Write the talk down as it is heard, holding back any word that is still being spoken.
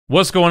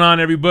What's going on,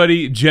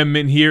 everybody?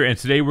 GemMint here, and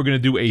today we're going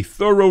to do a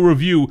thorough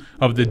review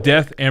of the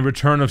Death and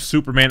Return of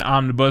Superman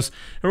Omnibus,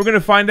 and we're going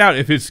to find out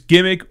if it's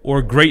gimmick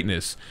or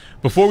greatness.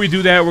 Before we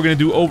do that, we're going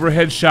to do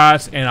overhead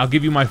shots, and I'll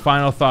give you my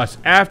final thoughts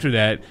after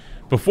that.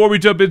 Before we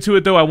jump into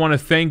it, though, I want to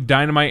thank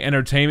Dynamite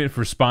Entertainment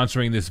for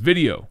sponsoring this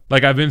video.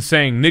 Like I've been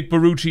saying, Nick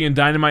Barucci and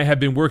Dynamite have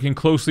been working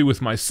closely with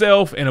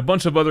myself and a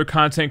bunch of other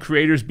content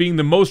creators, being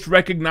the most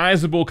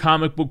recognizable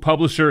comic book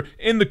publisher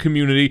in the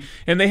community,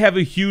 and they have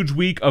a huge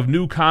week of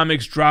new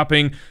comics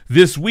dropping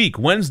this week,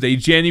 Wednesday,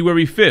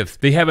 January 5th.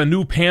 They have a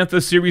new Panther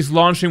series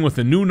launching with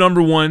a new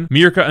 #1.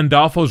 Mirka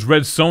Andolfo's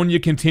Red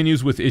Sonja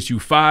continues with issue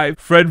 5.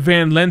 Fred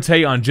Van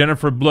Lente on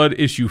Jennifer Blood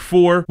issue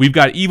 4. We've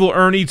got Evil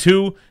Ernie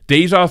 2.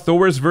 Deja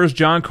Thor's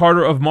vs. John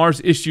Carter of Mars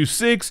issue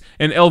 6,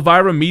 and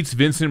Elvira meets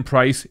Vincent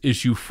Price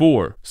issue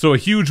 4. So a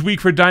huge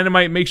week for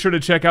Dynamite. Make sure to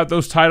check out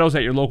those titles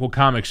at your local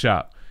comic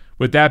shop.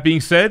 With that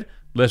being said,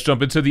 let's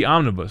jump into the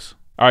Omnibus.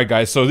 Alright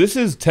guys, so this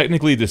is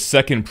technically the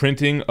second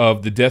printing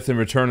of the Death and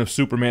Return of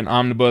Superman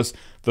Omnibus.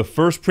 The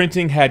first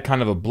printing had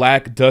kind of a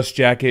black dust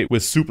jacket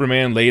with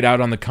Superman laid out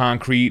on the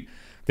concrete.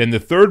 Then the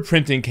third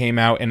printing came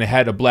out and it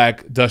had a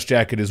black dust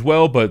jacket as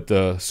well, but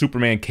the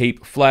Superman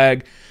cape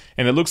flag.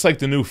 And it looks like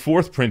the new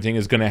fourth printing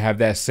is going to have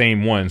that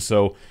same one.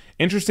 So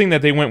interesting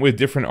that they went with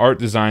different art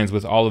designs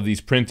with all of these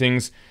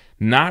printings.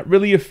 Not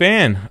really a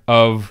fan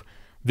of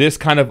this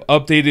kind of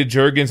updated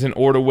Jurgens and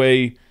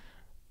Ordway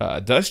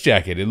dust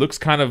jacket. It looks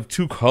kind of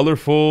too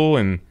colorful,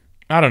 and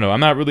I don't know. I'm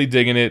not really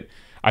digging it.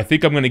 I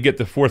think I'm going to get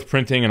the fourth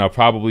printing and I'll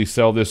probably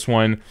sell this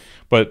one.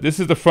 But this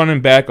is the front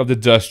and back of the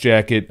dust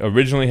jacket.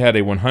 Originally had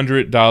a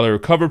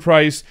 $100 cover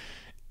price.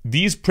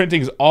 These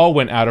printings all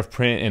went out of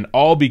print and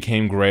all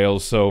became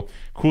grails, so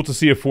cool to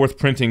see a fourth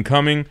printing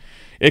coming.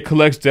 It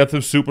collects Death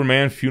of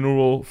Superman,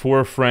 Funeral for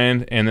a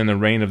Friend, and then the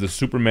Reign of the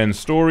Supermen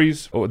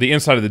stories. Oh, the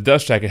inside of the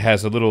dust jacket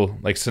has a little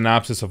like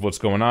synopsis of what's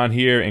going on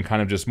here and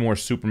kind of just more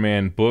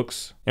Superman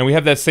books. And we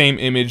have that same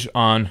image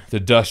on the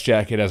dust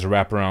jacket as a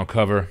wraparound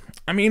cover.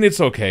 I mean,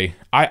 it's okay.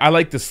 I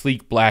like the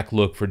sleek black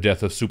look for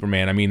Death of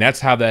Superman. I mean,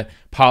 that's how that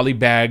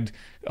polybagged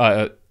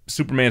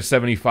Superman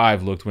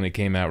 75 looked when it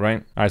came out,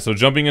 right? All right, so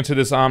jumping into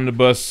this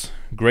omnibus,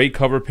 great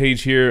cover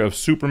page here of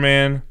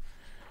Superman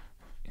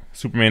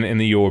in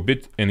the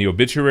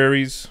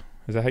obituaries.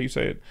 Is that how you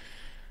say it?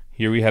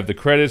 Here we have the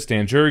credits: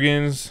 Dan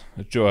Jurgens,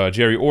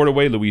 Jerry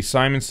Ordway, Louise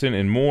Simonson,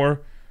 and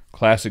more.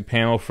 Classic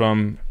panel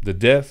from the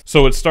Death.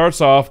 So it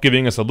starts off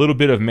giving us a little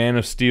bit of Man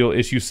of Steel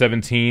issue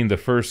 17, the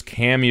first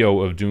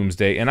cameo of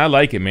Doomsday, and I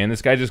like it, man.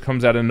 This guy just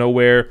comes out of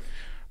nowhere,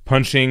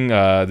 punching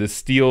this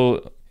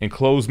steel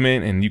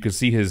enclosement, and you can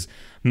see his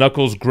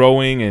knuckles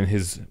growing and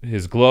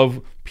his glove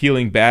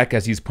peeling back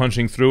as he's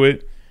punching through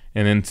it,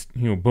 and then,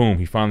 you know, boom,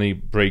 he finally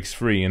breaks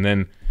free. And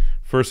then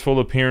first full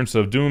appearance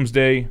of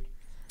Doomsday,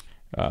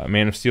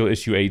 Man of Steel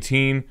issue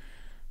 18.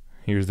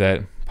 Here's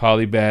that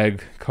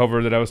polybag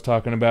cover that I was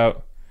talking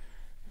about,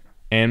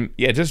 and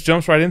yeah, it just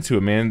jumps right into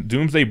it, man.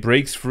 Doomsday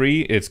breaks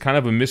free. It's kind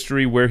of a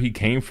mystery where he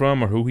came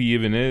from or who he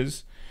even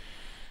is.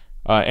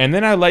 And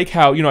then I like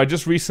how, you know, I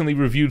just recently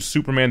reviewed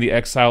Superman the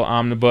Exile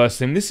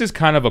Omnibus, and this is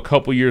kind of a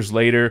couple years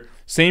later.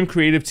 Same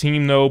creative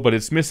team, though, but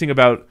it's missing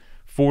about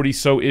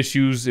 40-so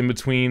issues in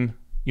between,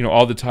 you know,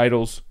 all the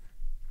titles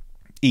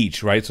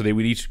each, right? So they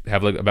would each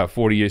have like about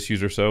 40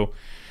 issues or so.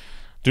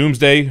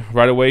 Doomsday,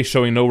 right away,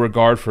 showing no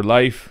regard for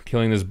life,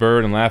 killing this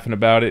bird and laughing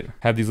about it.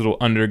 Have these little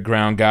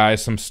underground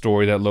guys, some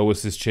story that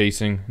Lois is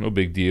chasing. No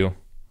big deal.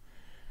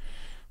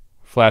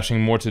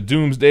 Flashing more to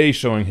Doomsday,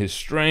 showing his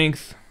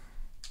strength.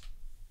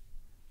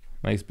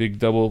 Nice big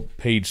double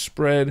page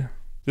spread.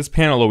 This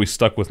panel always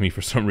stuck with me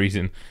for some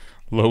reason.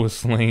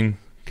 Lois Lane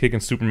kicking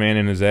Superman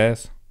in his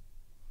ass.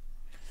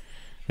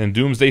 Then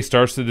Doomsday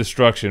starts the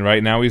destruction,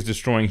 right? Now he's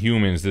destroying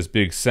humans. This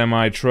big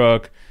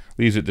semi-truck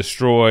leaves it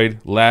destroyed,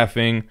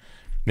 laughing.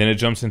 Then it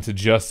jumps into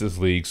Justice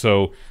League.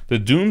 So the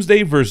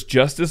Doomsday versus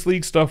Justice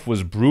League stuff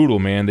was brutal,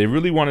 man. They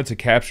really wanted to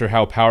capture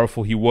how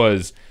powerful he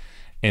was.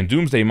 And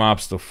Doomsday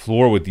mops the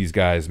floor with these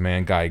guys,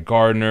 man. Guy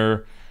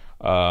Gardner,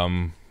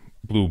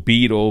 Blue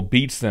Beetle,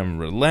 beats them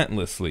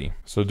relentlessly.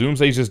 So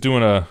Doomsday's just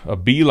doing a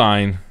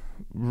beeline.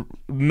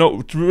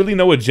 Really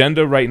no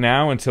agenda right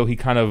now until he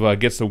kind of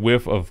gets a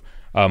whiff of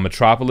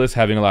Metropolis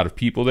having a lot of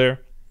people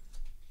there.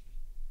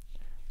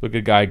 Look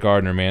at Guy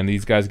Gardner, man.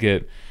 These guys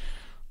get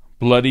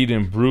bloodied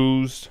and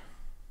bruised.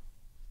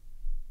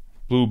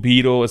 Blue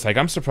Beetle, it's like,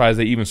 I'm surprised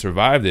they even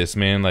survived this,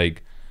 man.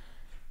 Like,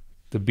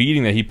 the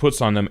beating that he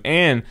puts on them,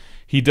 and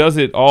he does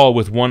it all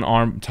with one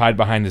arm tied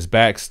behind his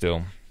back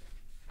still.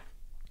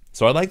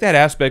 So I like that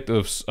aspect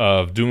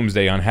of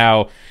Doomsday, on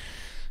how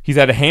he's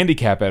at a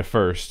handicap at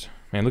first.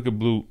 Man, look at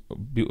Blue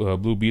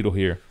Beetle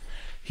here.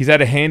 He's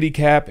at a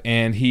handicap,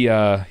 and he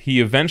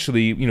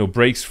eventually, you know,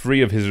 breaks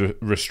free of his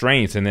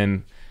restraints and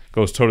then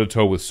goes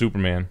toe-to-toe with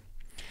Superman.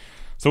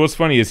 So what's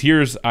funny is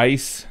here's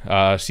Ice.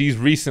 She's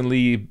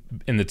recently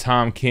in the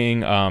Tom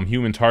King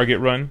Human Target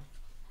run.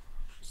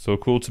 So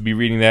cool to be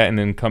reading that and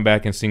then come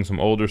back and seeing some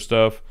older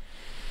stuff.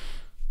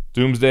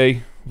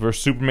 Doomsday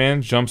versus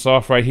Superman jumps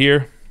off right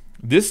here.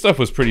 This stuff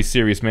was pretty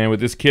serious, man,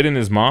 with this kid and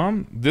his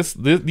mom.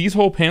 These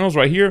whole panels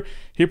right here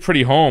hit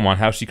pretty home on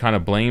how she kind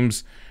of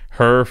blames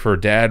her for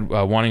dad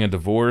wanting a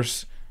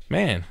divorce.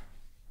 Man,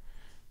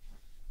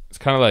 it's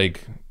kind of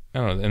like, I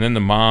don't know. And then the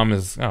mom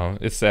is, oh,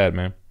 it's sad,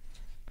 man.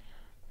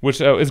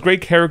 Which is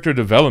great character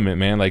development,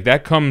 man. Like,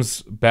 that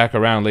comes back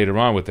around later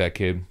on with that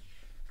kid.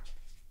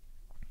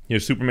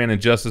 Here's Superman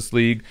and Justice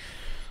League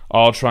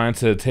all trying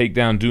to take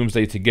down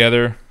Doomsday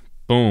together.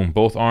 Boom,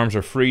 both arms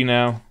are free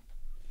now.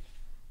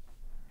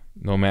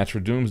 No match for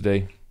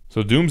Doomsday.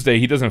 So Doomsday,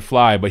 he doesn't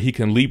fly, but he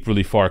can leap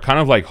really far, kind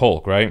of like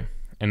Hulk, right?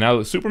 And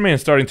now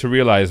Superman's starting to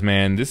realize,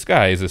 man, this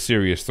guy is a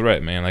serious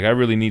threat, man. Like, I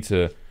really need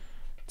to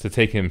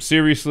take him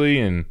seriously,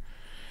 and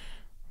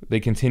they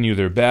continue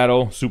their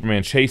battle.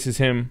 Superman chases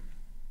him.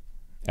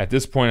 At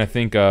this point, I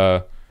think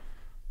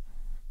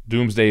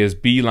Doomsday is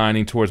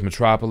beelining towards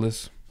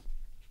Metropolis.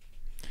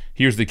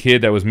 Here's the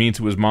kid that was mean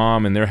to his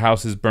mom, and their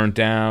house is burnt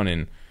down,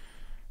 and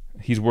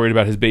he's worried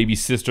about his baby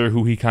sister,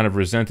 who he kind of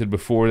resented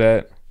before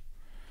that.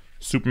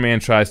 Superman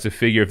tries to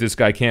figure, if this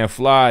guy can't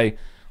fly,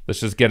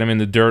 let's just get him in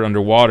the dirt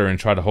underwater and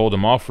try to hold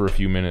him off for a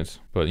few minutes.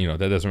 But, you know,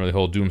 that doesn't really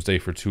hold Doomsday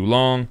for too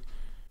long.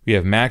 We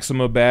have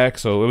Maxima back,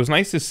 so it was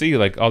nice to see,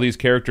 like, all these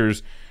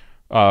characters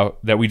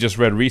that we just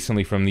read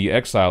recently from the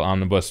Exile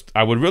Omnibus.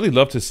 I would really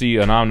love to see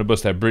an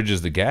omnibus that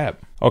bridges the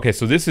gap. Okay,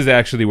 so this is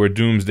actually where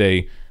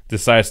Doomsday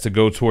decides to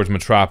go towards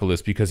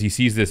Metropolis because he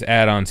sees this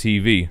ad on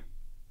TV.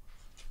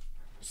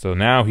 So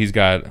now he's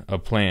got a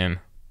plan.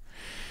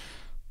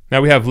 Now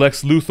we have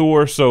Lex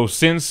Luthor. So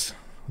since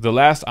the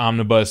last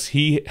omnibus,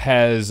 he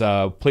has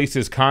placed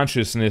his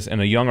consciousness in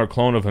a younger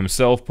clone of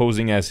himself,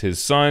 posing as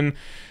his son.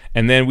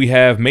 And then we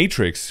have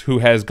Matrix, who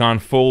has gone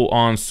full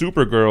on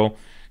Supergirl,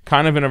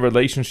 kind of in a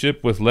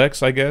relationship with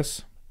Lex, I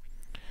guess.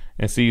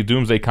 And see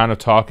Doomsday kind of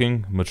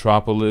talking,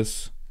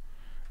 Metropolis.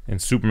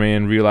 And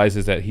Superman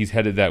realizes that he's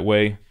headed that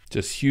way.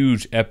 Just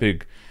huge,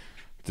 epic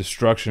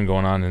destruction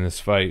going on in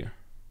this fight.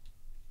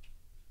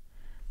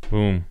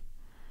 Boom.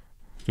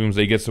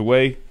 Doomsday gets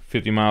away,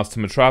 50 miles to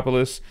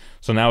Metropolis.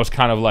 So now it's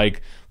kind of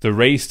like the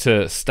race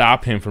to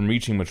stop him from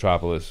reaching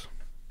Metropolis.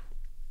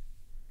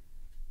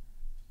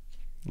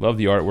 Love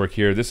the artwork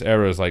here. This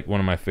era is like one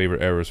of my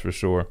favorite eras for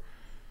sure.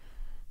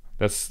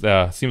 That's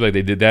seems like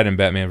they did that in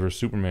Batman vs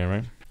Superman,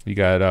 right? You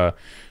got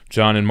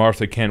John and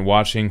Martha Kent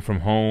watching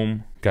from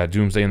home. Got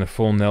Doomsday in the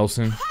full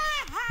Nelson.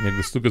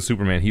 Let's look at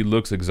Superman. He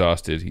looks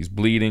exhausted. He's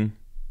bleeding.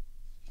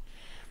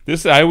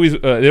 This it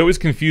always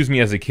confused me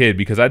as a kid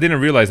because I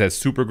didn't realize that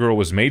Supergirl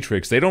was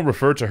Matrix. They don't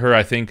refer to her,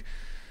 I think,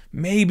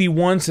 maybe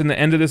once in the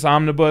end of this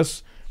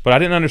omnibus, but I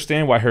didn't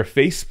understand why her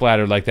face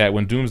splattered like that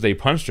when Doomsday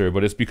punched her,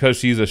 but it's because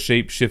she's a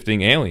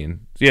shape-shifting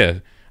alien.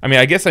 Yeah, I mean,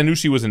 I guess I knew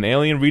she was an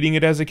alien reading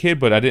it as a kid,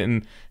 but I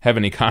didn't have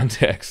any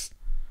context.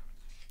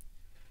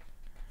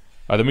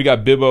 Then we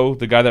got Bibbo,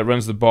 the guy that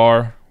runs the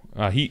bar.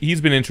 He's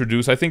been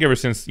introduced, I think, ever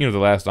since, you know, the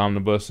last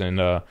omnibus, and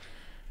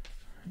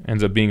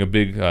ends up being a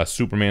big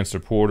Superman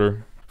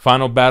supporter.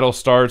 Final battle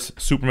starts,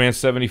 Superman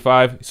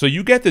 75. So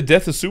you get the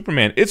death of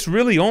Superman. It's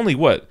really only,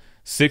 what,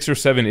 6 or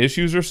 7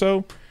 issues or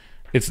so?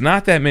 It's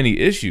not that many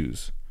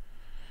issues.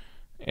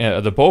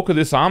 The bulk of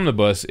this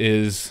omnibus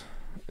is,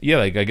 yeah,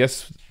 like, I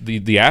guess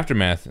the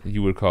aftermath,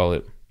 you would call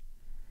it.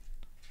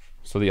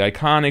 So the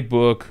iconic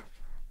book,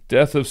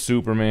 Death of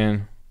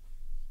Superman,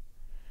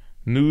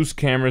 news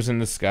cameras in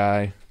the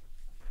sky,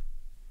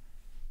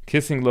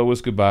 kissing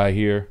Lois goodbye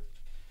here.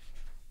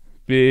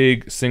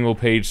 Big single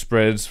page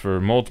spreads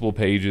for multiple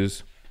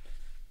pages.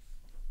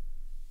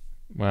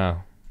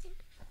 Wow.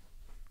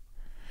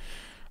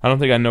 I don't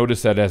think I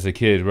noticed that as a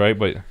kid, right?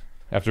 But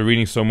after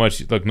reading so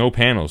much, look, no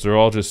panels. They're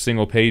all just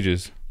single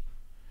pages.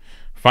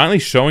 Finally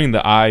showing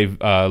the eye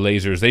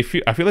lasers.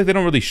 I feel like they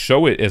don't really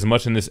show it as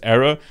much in this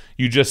era.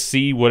 You just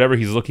see whatever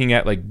he's looking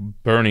at, like,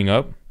 burning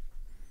up.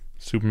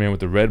 Superman with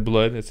the red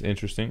blood. That's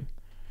interesting.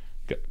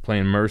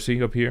 Playing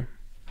Mercy up here.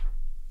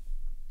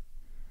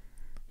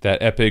 That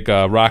epic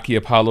Rocky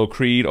Apollo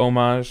Creed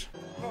homage.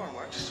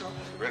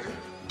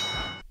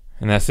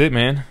 And that's it,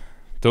 man.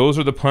 Those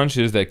are the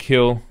punches that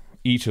kill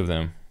each of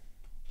them.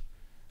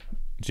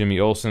 Jimmy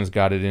Olsen's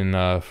got it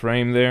in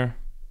frame there.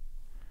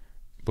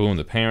 Boom,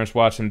 the parents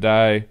watch him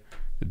die.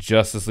 The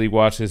Justice League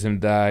watches him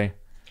die.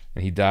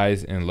 And he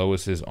dies in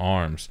Lois's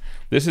arms.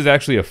 This is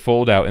actually a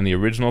fold-out in the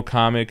original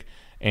comic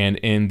and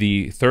in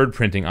the third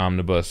printing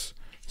omnibus.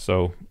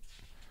 So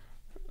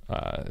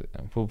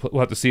we'll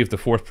have to see if the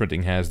fourth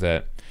printing has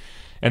that.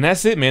 And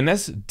that's it, man.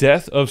 That's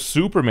Death of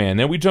Superman.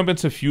 Then we jump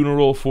into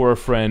Funeral for a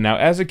Friend. Now,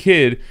 as a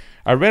kid,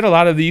 I read a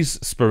lot of these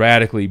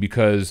sporadically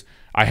because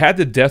I had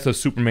the Death of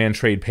Superman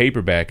trade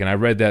paperback, and I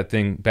read that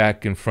thing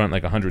back and front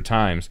like 100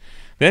 times.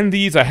 Then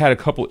these, I had a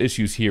couple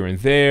issues here and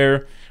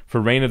there. For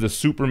Reign of the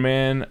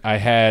Superman, I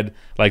had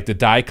like the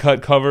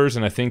die-cut covers,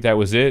 and I think that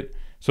was it.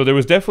 So there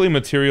was definitely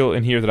material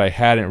in here that I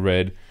hadn't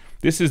read.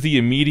 This is the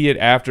immediate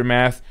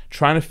aftermath,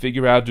 trying to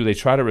figure out, do they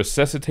try to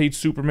resuscitate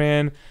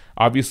Superman?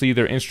 Obviously,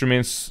 their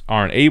instruments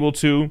aren't able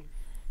to.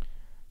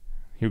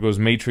 Here goes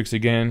Matrix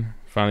again.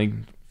 Finally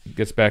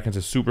gets back into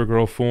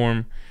Supergirl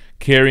form,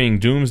 carrying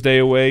Doomsday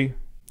away.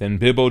 Then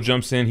Bibbo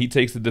jumps in. He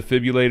takes the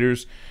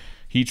defibrillators.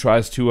 He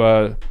tries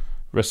to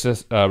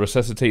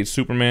resuscitate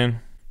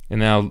Superman.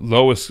 And now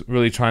Lois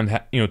really trying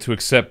to, to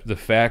accept the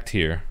fact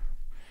here.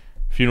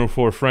 Funeral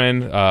for a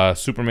Friend,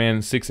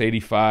 Superman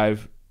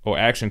 685, or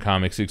Action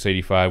Comics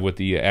 685 with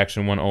the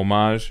Action 1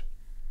 homage.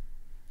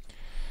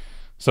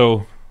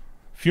 So,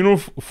 Funeral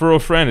for a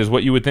Friend is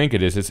what you would think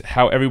it is. It's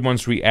how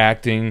everyone's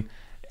reacting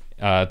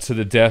to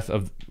the death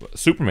of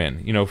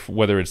Superman.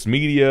 Whether it's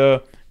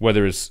media,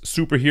 whether it's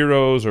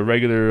superheroes or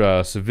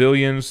regular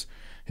civilians,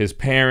 his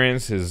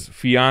parents, his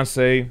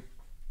fiance.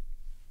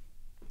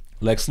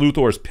 Lex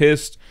Luthor is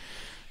pissed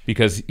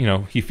because,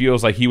 he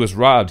feels like he was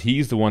robbed.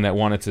 He's the one that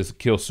wanted to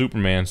kill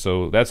Superman,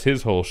 so that's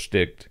his whole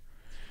shtick,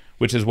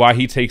 which is why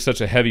he takes such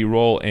a heavy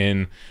role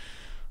in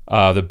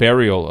the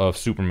burial of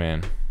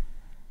Superman.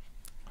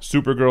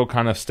 Supergirl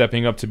kind of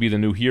stepping up to be the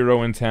new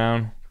hero in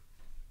town.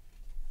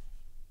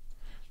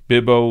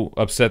 Bibbo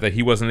upset that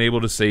he wasn't able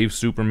to save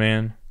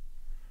Superman.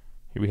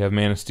 Here we have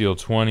Man of Steel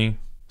 20.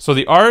 So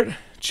the art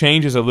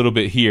changes a little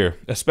bit here,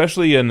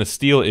 especially in the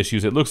Steel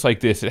issues. It looks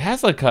like this. It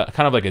has like kind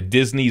of like a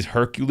Disney's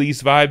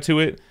Hercules vibe to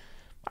it.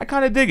 I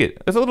kind of dig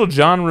it. There's a little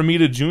John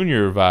Romita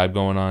Jr. vibe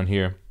going on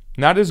here.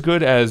 Not as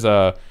good as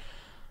the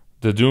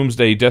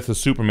Doomsday Death of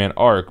Superman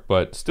arc,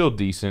 but still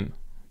decent.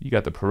 You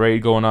got the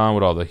parade going on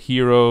with all the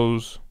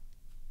heroes.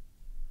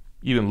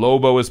 Even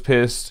Lobo is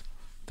pissed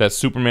that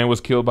Superman was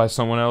killed by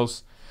someone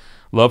else.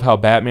 Love how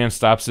Batman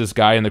stops this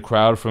guy in the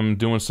crowd from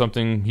doing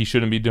something he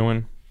shouldn't be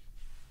doing.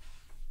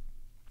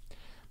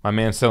 My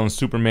man selling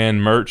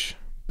Superman merch.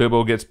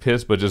 Bibbo gets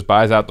pissed but just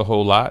buys out the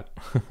whole lot.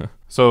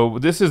 So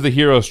this is the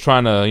heroes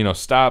trying to,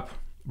 stop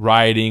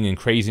rioting and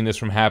craziness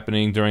from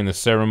happening during the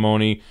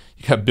ceremony.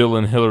 You got Bill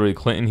and Hillary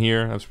Clinton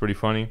here. That's pretty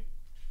funny.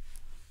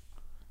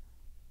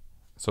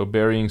 So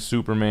burying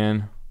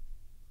Superman.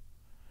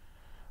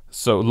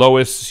 So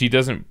Lois, she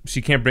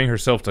can't bring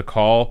herself to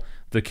call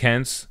the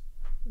Kents.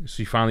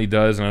 She finally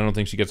does, and I don't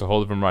think she gets a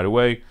hold of him right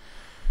away.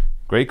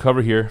 Great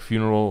cover here.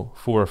 Funeral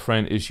for a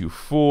Friend issue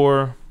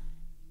 4.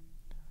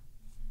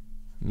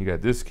 You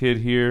got this kid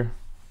here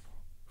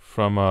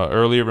from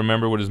earlier.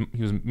 Remember what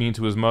he was mean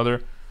to his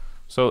mother.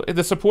 So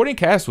the supporting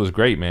cast was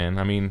great, man.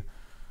 I mean,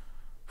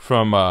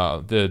 from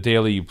the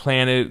Daily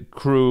Planet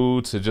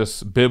crew to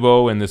just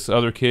Bibbo and this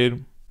other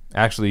kid.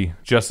 Actually,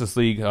 Justice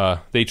League,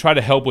 they try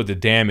to help with the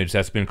damage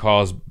that's been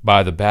caused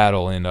by the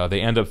battle, and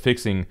they end up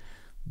fixing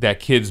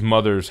that kid's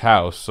mother's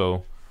house.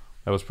 So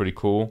that was pretty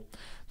cool.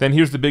 Then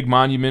here's the big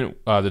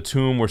monument, the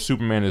tomb where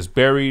Superman is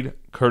buried,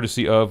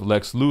 courtesy of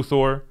Lex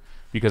Luthor.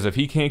 Because if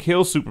he can't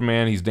kill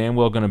Superman, he's damn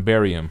well going to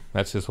bury him.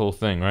 That's his whole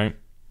thing, right?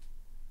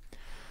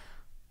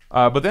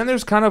 But then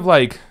there's kind of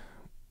like,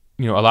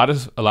 a lot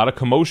of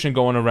commotion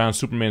going around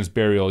Superman's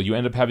burial. You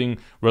end up having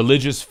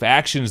religious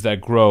factions that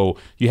grow.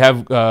 You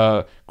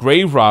have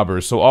grave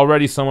robbers. So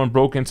already someone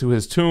broke into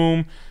his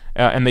tomb,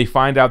 and they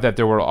find out that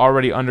there were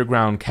already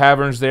underground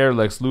caverns there.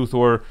 Lex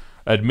Luthor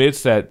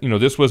admits that,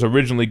 this was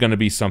originally going to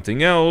be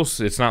something else.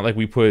 It's not like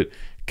we put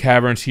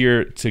caverns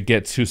here to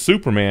get to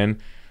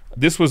Superman.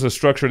 This was a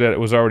structure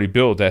that was already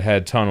built that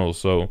had tunnels.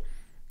 So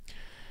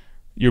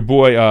your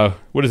boy,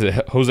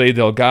 Jose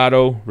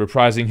Delgado,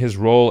 reprising his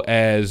role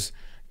as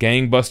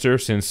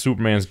gangbuster since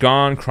Superman's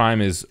gone.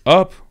 Crime is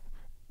up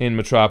in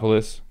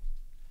Metropolis.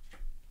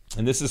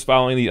 And this is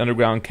following the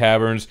underground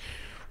caverns,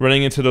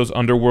 running into those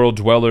underworld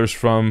dwellers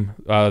from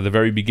the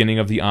very beginning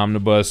of the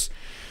Omnibus.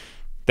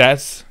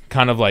 That's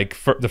kind of like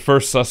the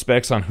first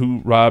suspects on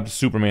who robbed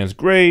Superman's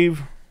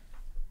grave,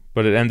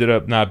 but it ended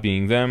up not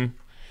being them.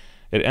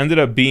 It ended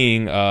up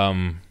being,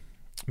 the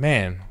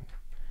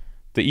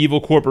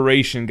evil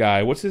corporation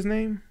guy. What's his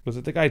name? Was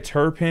it the guy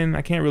Turpin?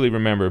 I can't really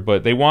remember,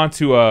 but they want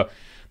to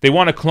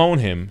clone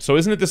him. So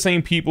isn't it the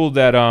same people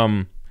that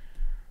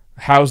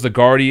house the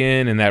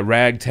Guardian and that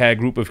ragtag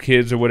group of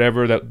kids or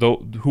whatever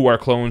who are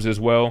clones as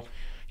well?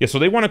 Yeah, so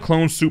they want to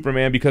clone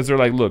Superman because they're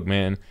like, look,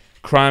 man,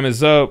 crime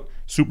is up,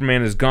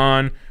 Superman is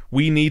gone.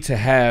 We need to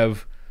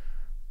have,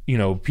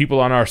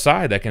 people on our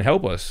side that can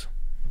help us.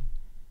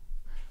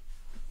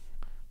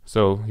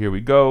 So here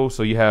we go.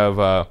 So you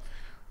have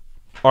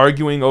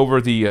arguing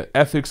over the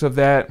ethics of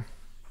that.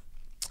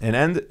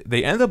 And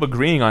they end up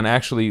agreeing on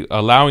actually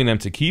allowing them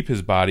to keep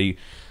his body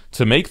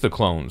to make the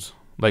clones.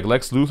 Like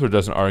Lex Luthor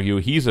doesn't argue.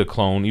 He's a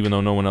clone, even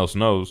though no one else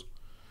knows.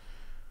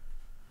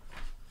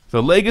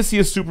 The Legacy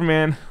of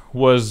Superman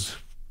was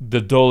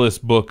the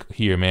dullest book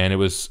here, man. It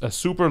was a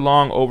super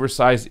long,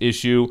 oversized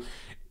issue.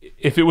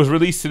 If it was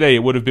released today,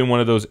 it would have been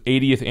one of those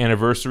 80th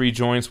anniversary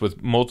joints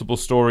with multiple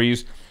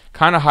stories,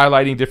 kind of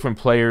highlighting different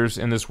players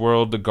in this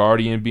world, the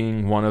Guardian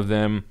being one of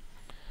them.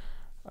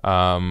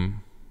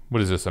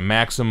 What is this? A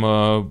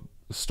Maxima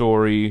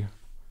story.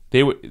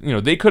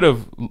 They could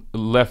have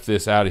left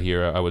this out of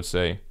here, I would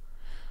say.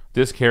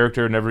 This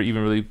character never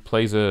even really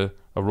plays a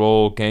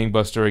role.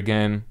 Gangbuster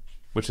again,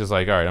 which is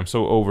like, all right, I'm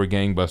so over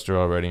Gangbuster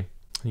already.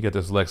 You got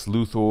this Lex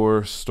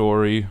Luthor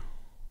story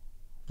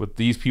with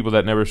these people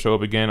that never show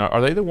up again.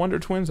 Are they the Wonder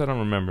Twins? I don't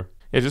remember.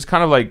 It's just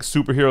kind of like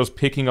superheroes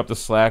picking up the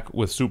slack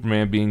with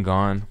Superman being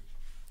gone.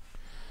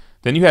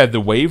 Then you had the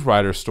Wave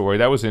Rider story.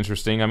 That was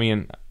interesting. I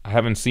mean, I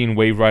haven't seen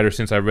Wave Rider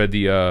since I read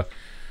the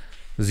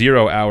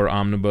 0 Hour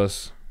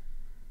Omnibus.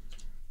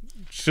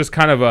 It's just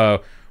kind of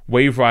a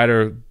Wave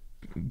Rider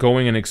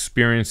going and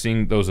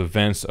experiencing those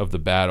events of the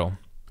battle.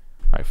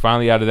 All right,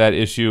 finally out of that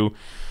issue.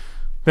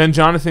 Then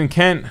Jonathan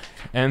Kent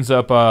ends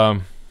up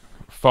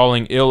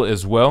falling ill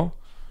as well.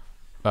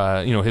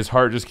 You know, his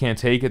heart just can't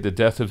take it. The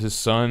death of his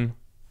son,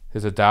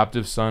 his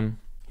adoptive son.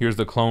 Here's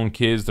the clone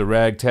kids, the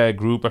ragtag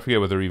group. I forget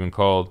what they're even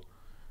called.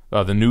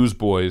 The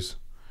Newsboys.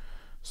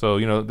 So,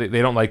 you know, they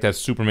don't like that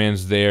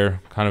Superman's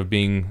there, kind of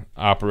being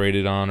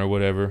operated on or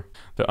whatever.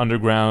 The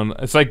underground,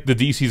 it's like the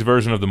DC's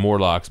version of the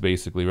Morlocks,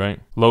 basically, right?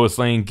 Lois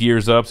Lane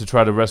gears up to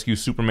try to rescue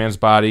Superman's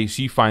body.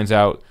 She finds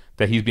out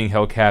that he's being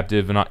held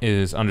captive and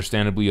is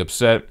understandably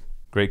upset.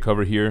 Great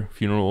cover here.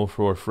 Funeral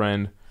for a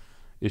Friend,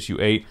 issue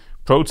 8.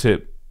 Pro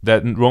tip,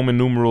 that Roman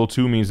numeral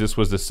 2 means this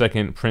was the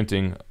second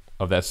printing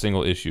of that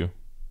single issue.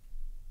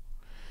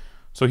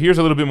 So here's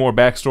a little bit more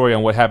backstory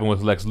on what happened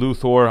with Lex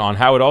Luthor, on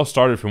how it all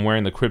started from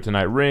wearing the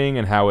kryptonite ring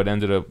and how it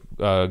ended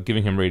up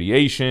giving him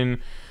radiation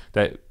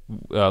that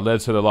led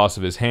to the loss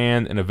of his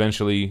hand and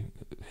eventually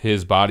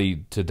his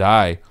body to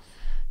die.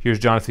 Here's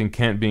Jonathan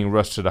Kent being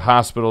rushed to the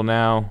hospital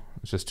now.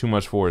 It's just too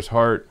much for his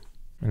heart.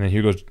 And then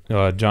here goes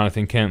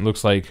Jonathan Kent.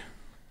 Looks like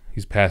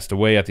he's passed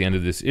away at the end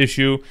of this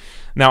issue.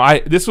 Now,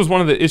 this was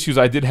one of the issues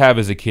I did have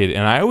as a kid,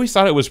 and I always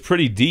thought it was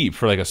pretty deep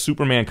for like a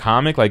Superman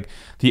comic. Like,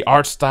 the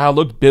art style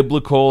looked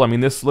biblical. I mean,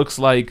 this looks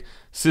like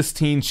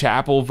Sistine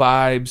Chapel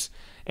vibes,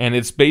 and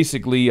it's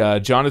basically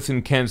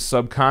Jonathan Kent's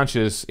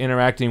subconscious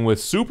interacting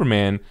with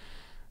Superman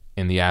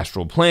in the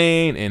astral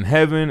plane, in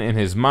heaven, in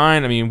his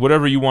mind. I mean,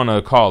 whatever you want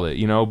to call it,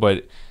 you know,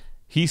 but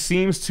he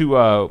seems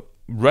to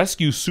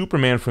rescue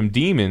Superman from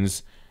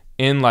demons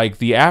in like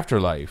the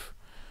afterlife,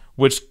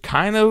 which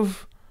kind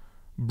of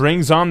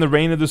brings on the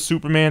reign of the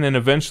Superman and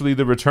eventually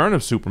the return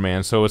of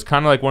Superman. So it's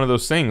kind of like one of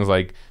those things,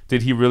 like,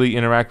 did he really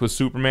interact with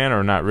Superman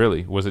or not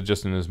really? Was it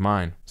just in his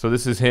mind? So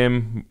this is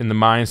him in the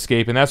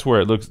mindscape, and that's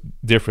where it looks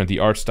different. The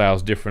art style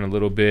is different a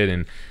little bit,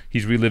 and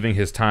he's reliving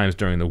his times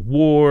during the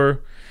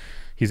war.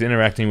 He's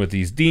interacting with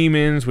these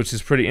demons, which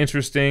is pretty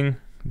interesting.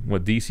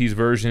 What DC's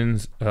version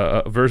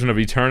of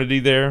Eternity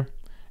there.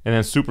 And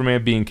then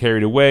Superman being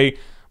carried away,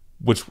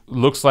 which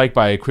looks like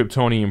by a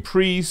Kryptonian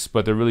priest,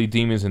 but they're really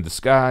demons in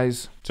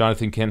disguise.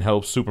 Jonathan Kent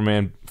helps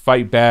Superman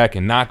fight back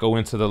and not go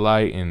into the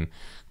light and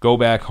go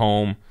back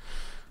home.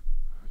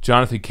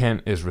 Jonathan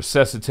Kent is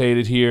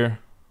resuscitated here.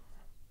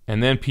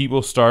 And then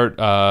people start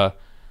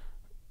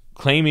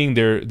claiming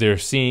they're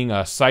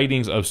seeing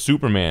sightings of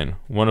Superman,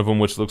 one of them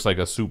which looks like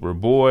a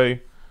Superboy.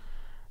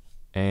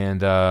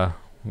 And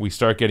we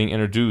start getting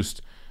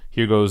introduced.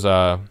 Here goes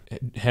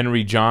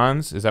Henry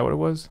Johns, is that what it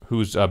was?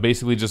 Who's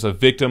basically just a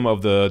victim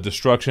of the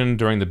destruction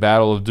during the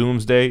Battle of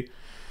Doomsday.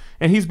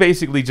 And he's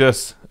basically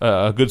just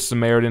a good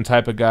Samaritan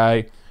type of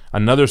guy.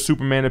 Another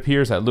Superman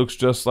appears that looks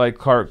just like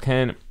Clark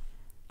Kent,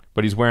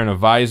 but he's wearing a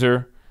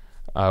visor.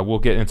 We'll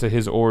get into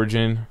his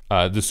origin.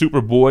 The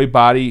Superboy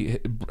body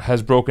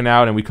has broken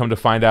out, and we come to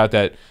find out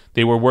that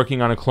they were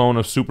working on a clone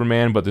of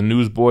Superman, but the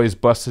Newsboys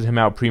busted him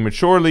out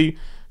prematurely,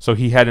 so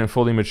he hadn't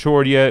fully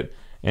matured yet,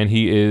 and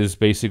he is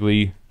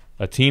basically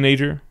a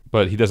teenager,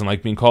 but he doesn't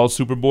like being called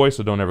Superboy,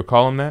 so don't ever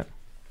call him that.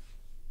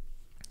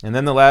 And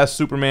then the last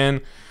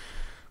Superman,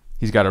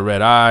 he's got a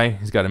red eye,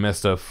 he's got a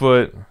messed up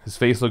foot, his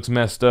face looks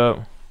messed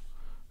up,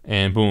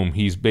 and boom,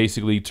 he's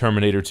basically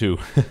Terminator 2.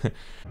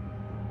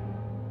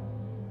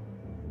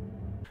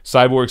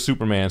 Cyborg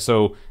Superman.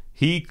 So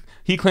he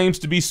claims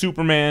to be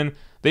Superman.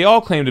 They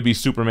all claim to be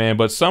Superman,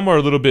 but some are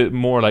a little bit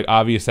more like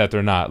obvious that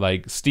they're not.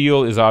 Like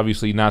Steel is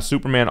obviously not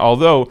Superman,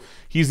 although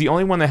he's the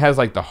only one that has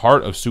like the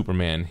heart of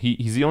Superman.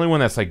 He's the only one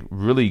that's like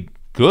really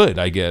good,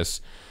 I guess.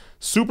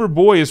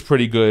 Superboy is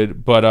pretty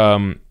good, but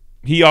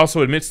he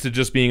also admits to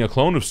just being a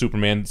clone of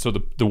Superman, so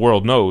the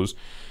world knows.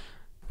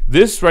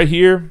 This right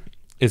here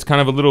is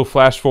kind of a little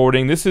flash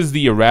forwarding. This is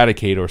the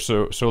Eradicator.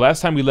 So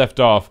last time we left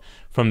off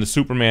from the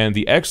Superman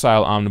the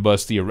Exile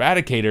Omnibus, the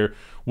Eradicator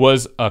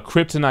was a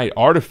kryptonite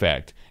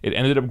artifact. It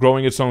ended up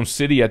growing its own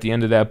city at the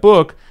end of that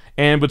book,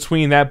 and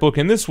between that book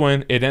and this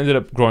one, it ended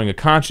up growing a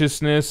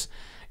consciousness,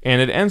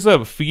 and it ends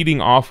up feeding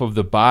off of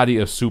the body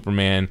of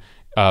Superman,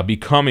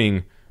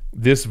 becoming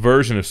this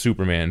version of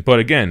Superman. But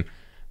again,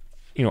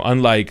 you know,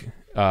 unlike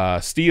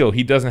Steel,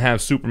 he doesn't have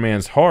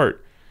Superman's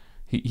heart.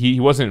 He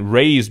wasn't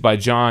raised by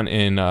John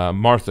and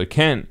Martha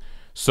Kent,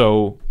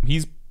 so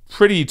he's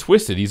pretty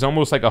twisted. He's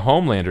almost like a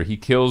Homelander. He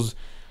kills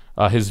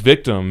his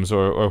victims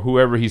or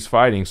whoever he's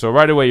fighting. So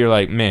right away you're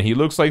like, man, he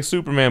looks like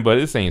Superman, but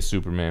this ain't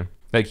Superman.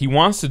 Like, he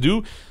wants to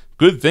do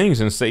good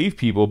things and save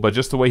people, but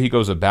just the way he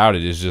goes about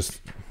it is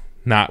just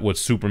not what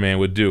Superman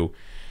would do.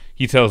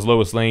 He tells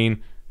Lois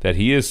Lane that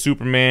he is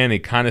Superman. It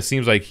kind of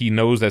seems like he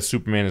knows that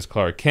Superman is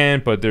Clark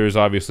Kent, but there's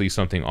obviously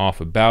something off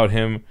about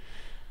him.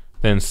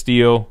 Then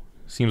Steel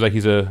seems like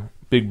he's a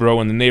big bro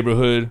in the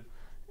neighborhood,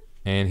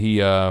 and he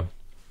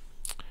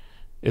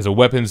is a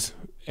weapons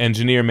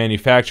engineer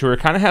manufacturer.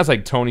 Kind of has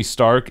like Tony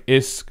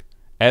Stark-esque,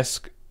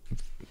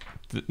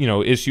 you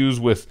know, issues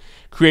with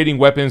creating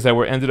weapons that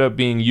were ended up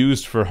being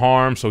used for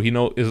harm. So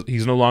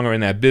he's no longer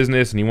in that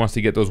business, and he wants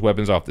to get those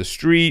weapons off the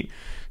street.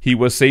 He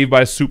was saved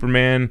by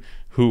Superman,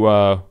 who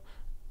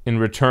in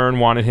return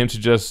wanted him to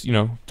just,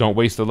 don't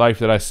waste the life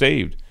that I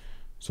saved.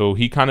 So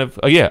he kind of,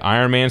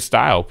 Iron Man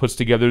style, puts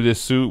together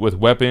this suit with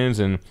weapons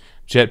and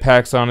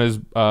jetpacks on his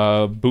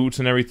boots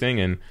and everything,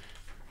 and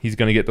he's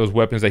going to get those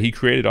weapons that he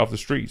created off the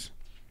streets.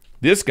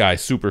 This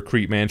guy's super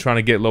creep, man, trying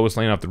to get Lois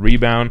Lane off the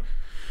rebound.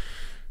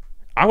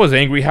 I was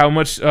angry how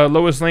much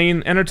Lois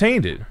Lane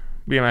entertained it.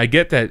 I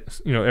get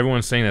that,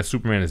 everyone's saying that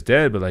Superman is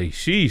dead, but like,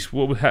 sheesh,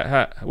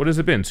 what has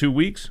it been, 2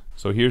 weeks?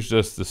 So here's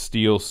just the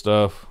Steel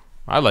stuff.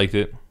 I liked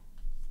it.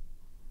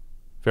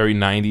 Very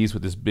 90s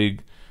with this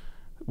big,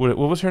 what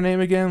was her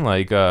name again?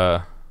 Like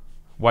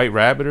White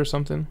Rabbit or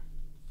something.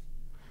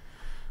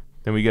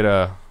 Then we get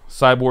a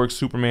Cyborg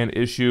Superman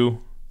issue.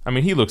 I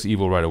mean, he looks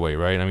evil right away,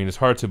 right? I mean, it's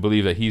hard to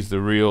believe that he's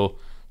the real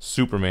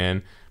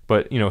Superman,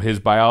 but, his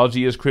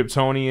biology is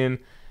Kryptonian,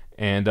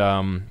 and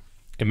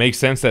it makes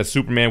sense that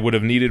Superman would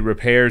have needed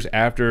repairs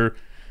after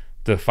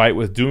the fight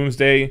with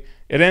Doomsday.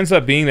 It ends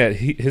up being that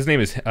his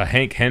name is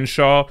Hank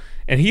Henshaw,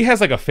 and he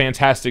has like a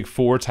Fantastic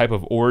Four type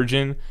of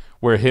origin,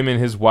 where him and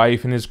his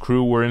wife and his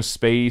crew were in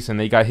space, and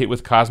they got hit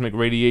with cosmic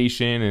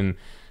radiation and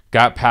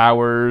got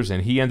powers,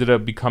 and he ended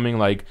up becoming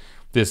like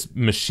this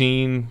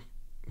machine.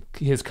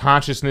 His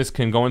consciousness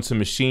can go into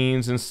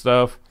machines and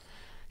stuff.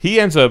 He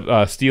ends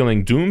up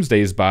stealing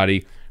Doomsday's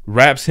body,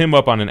 wraps him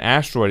up on an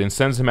asteroid, and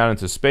sends him out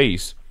into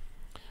space.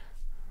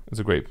 That's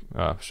a great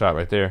shot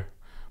right there.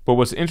 But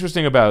what's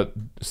interesting about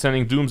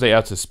sending Doomsday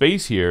out to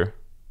space here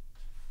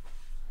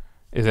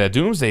is that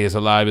Doomsday is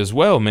alive as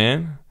well,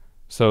 man.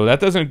 So that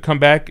doesn't come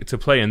back to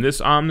play in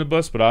this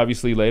omnibus, but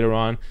obviously later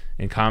on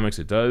in comics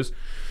it does.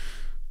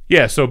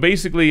 Yeah, so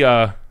basically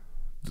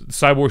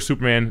Cyborg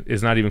Superman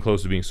is not even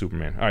close to being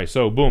Superman. All right,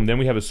 so boom. Then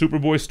we have a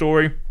Superboy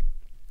story.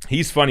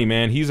 He's funny,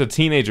 man. He's a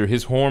teenager.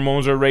 His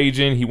hormones are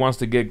raging. He wants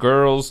to get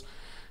girls.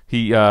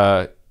 He's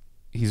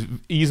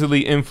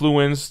easily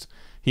influenced.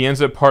 He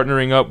ends up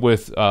partnering up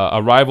with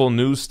a rival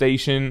news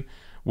station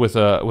with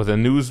a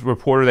news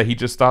reporter that he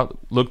just thought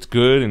looked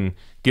good, and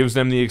gives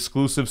them the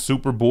exclusive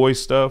Superboy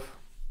stuff.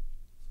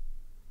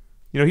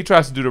 He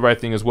tries to do the right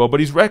thing as well, but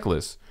he's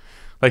reckless.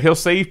 Like, he'll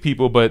save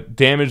people but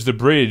damage the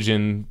bridge,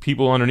 and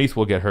people underneath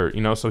will get hurt,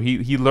 so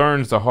he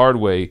learns the hard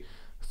way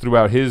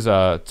throughout his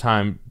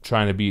time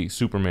trying to be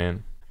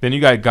Superman. Then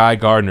you got Guy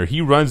Gardner.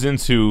 He runs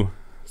into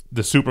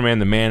the Superman,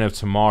 the Man of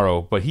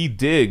Tomorrow, but he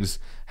digs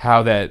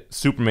how that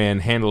Superman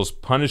handles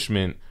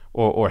punishment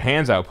or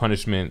hands out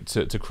punishment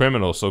to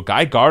criminals. So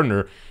Guy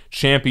Gardner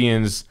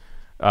champions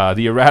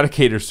the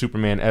Eradicator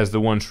Superman as the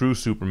one true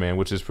Superman,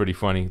 which is pretty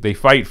funny. They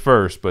fight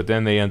first, but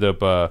then they end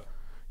up,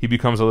 he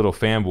becomes a little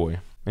fanboy.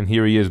 And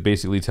here he is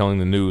basically telling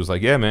the news,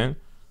 like, yeah, man,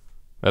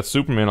 that's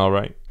Superman, all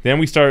right. Then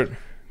we start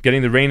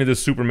getting the Reign of the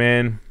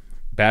Superman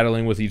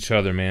battling with each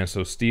other, man.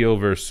 So Steel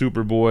versus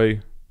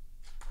Superboy.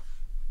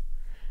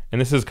 And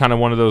this is kind of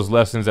one of those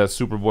lessons that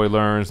Superboy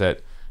learns,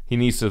 that he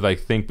needs to, like,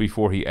 think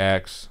before he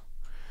acts.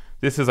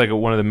 This is, like,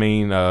 one of the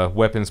main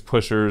weapons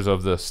pushers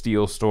of the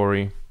Steel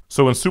story.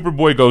 So when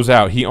Superboy goes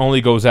out, he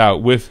only goes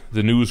out with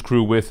the news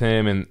crew with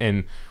him.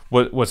 And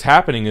what's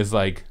happening is,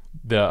 like,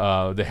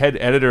 the head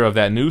editor of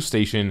that news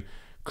station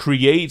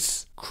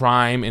creates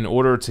crime in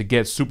order to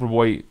get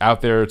Superboy out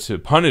there to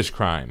punish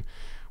crime,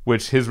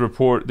 which his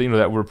report,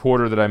 that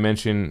reporter that I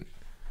mentioned,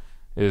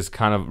 is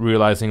kind of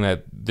realizing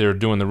that they're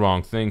doing the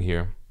wrong thing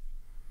here.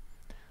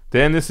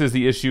 Then this is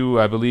the issue,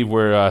 I believe,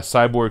 where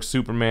Cyborg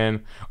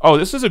Superman. Oh,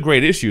 this is a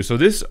great issue. So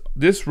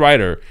this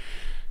writer,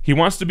 he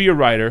wants to be a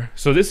writer.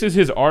 So this is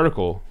his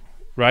article,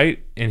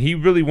 right? And he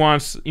really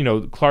wants,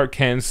 Clark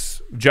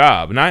Kent's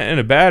job, not in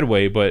a bad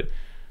way, but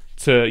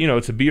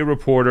to be a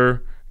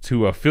reporter,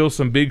 to fill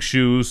some big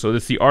shoes. So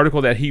this is the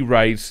article that he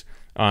writes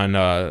on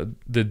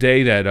the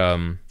day that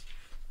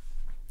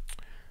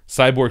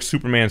Cyborg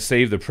Superman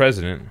saved the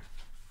president.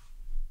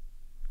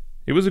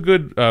 It was a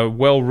good,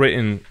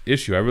 well-written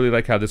issue. I really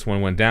like how this one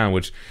went down,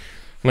 which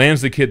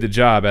lands the kid the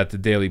job at the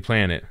Daily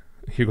Planet.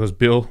 Here goes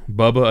Bill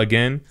Bubba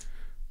again.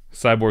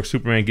 Cyborg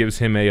Superman gives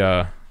him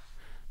a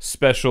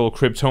special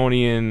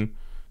Kryptonian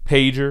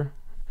pager.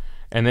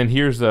 And then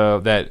here's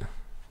the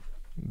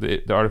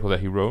article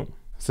that he wrote.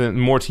 So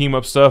more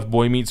team-up stuff.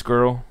 Boy meets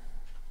girl.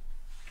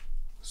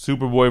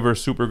 Superboy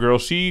versus Supergirl.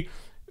 She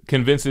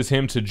convinces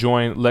him to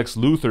join Lex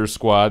Luthor's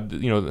squad,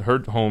 her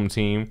home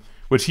team,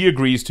 which he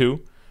agrees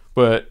to.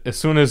 But as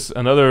soon as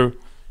another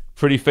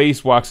pretty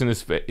face walks in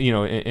his,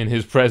 in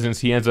his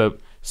presence, he ends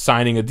up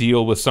signing a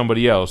deal with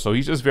somebody else. So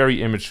he's just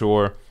very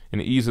immature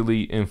and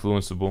easily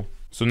influenceable.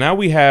 So now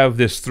we have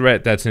this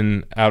threat that's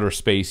in outer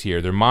space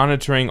here. They're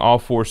monitoring all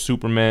 4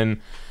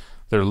 Supermen.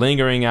 They're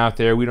lingering out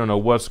there. We don't know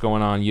what's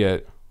going on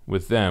yet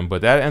with them,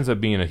 but that ends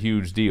up being a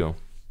huge deal.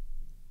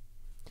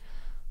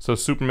 So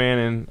Superman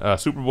and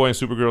Superboy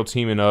and Supergirl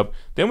teaming up.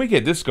 Then we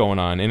get this going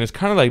on, and it's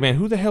kind of like, man,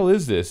 who the hell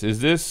is this? Is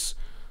this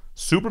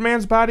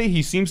Superman's body?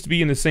 He seems to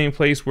be in the same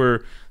place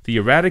where the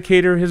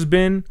Eradicator has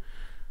been.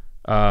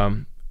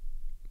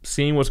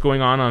 Seeing what's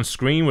going on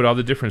screen with all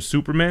the different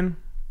Supermen.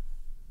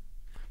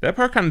 That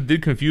part kind of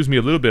did confuse me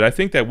a little bit. I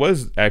think that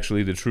was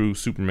actually the true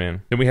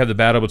Superman. Then we have the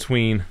battle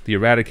between the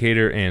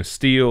Eradicator and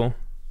Steel.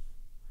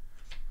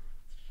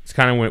 It's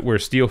kind of where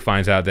Steel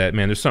finds out that,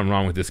 man, there's something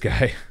wrong with this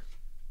guy.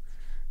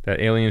 That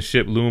alien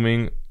ship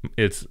looming,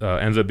 it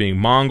ends up being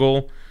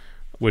Mongol,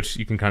 which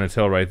you can kind of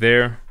tell right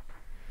there.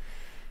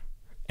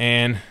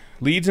 And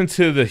leads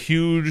into the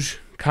huge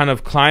kind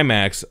of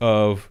climax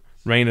of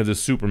Reign of the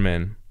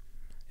Supermen.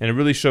 And it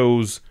really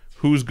shows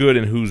who's good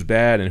and who's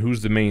bad and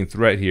who's the main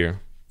threat here.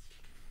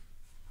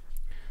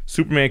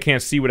 Superman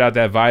can't see without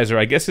that visor.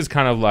 I guess it's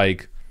kind of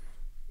like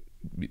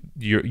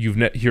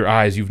your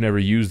eyes, you've never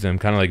used them,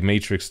 kind of like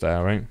Matrix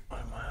style, right? My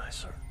eyes,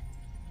 sir.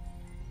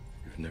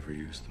 You've never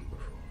used them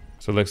before.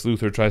 So Lex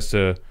Luthor tries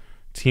to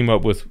team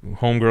up with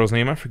Homegirl's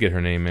name. I forget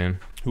her name, man.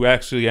 Who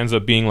actually ends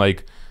up being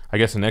like, I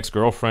guess, an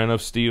ex-girlfriend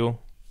of Steel.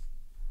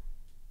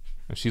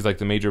 And she's like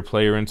the major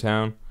player in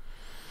town.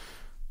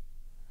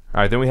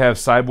 All right, then we have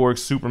Cyborg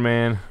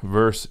Superman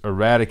versus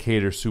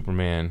Eradicator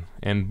Superman.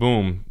 And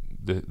boom,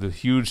 the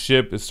huge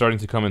ship is starting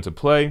to come into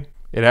play.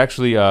 It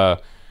actually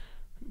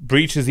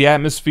breaches the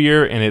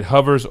atmosphere and it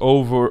hovers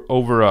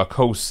over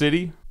Coast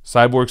City.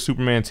 Cyborg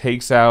Superman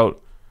takes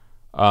out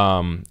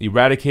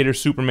Eradicator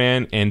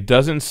Superman and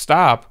doesn't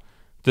stop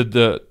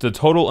the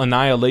total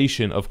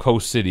annihilation of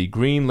Coast City,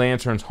 Green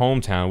Lantern's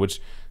hometown,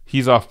 which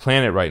he's off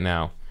planet right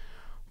now.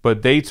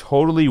 But they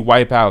totally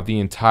wipe out the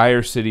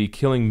entire city,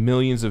 killing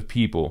millions of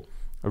people.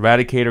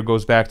 Eradicator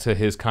goes back to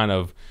his kind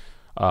of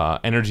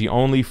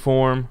energy-only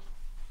form.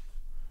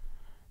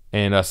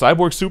 And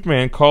Cyborg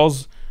Superman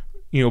calls,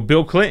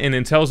 Bill Clinton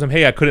and tells him,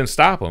 hey, I couldn't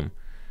stop him.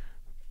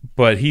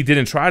 But he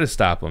didn't try to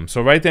stop him.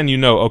 So right then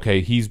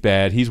okay, he's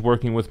bad. He's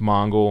working with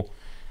Mongol.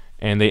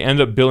 And they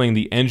end up building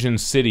the Engine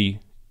City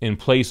in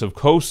place of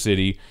Coast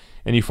City.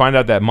 And you find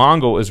out that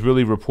Mongol is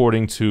really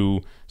reporting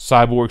to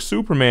Cyborg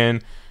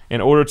Superman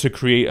in order to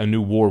create a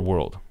new war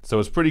world. So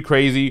it's pretty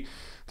crazy.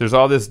 There's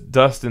all this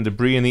dust and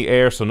debris in the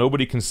air, so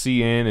nobody can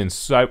see in. And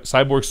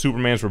Cyborg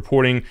Superman's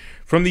reporting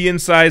from the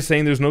inside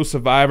saying there's no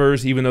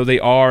survivors, even though they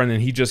are, and then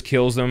he just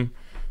kills them.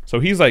 So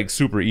he's like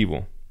super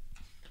evil.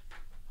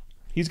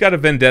 He's got a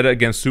vendetta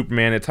against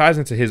Superman. It ties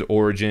into his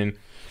origin.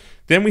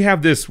 Then we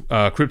have this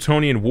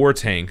Kryptonian war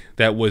tank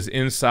that was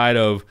inside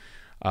of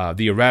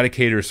the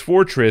Eradicator's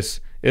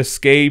fortress,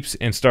 escapes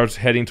and starts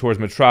heading towards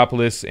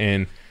Metropolis,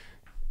 and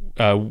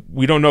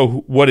we don't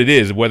know what it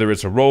is, whether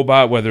it's a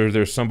robot, whether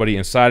there's somebody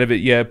inside of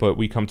it yet, but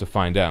we come to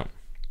find out.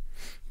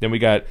 Then we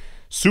got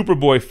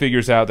Superboy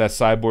figures out that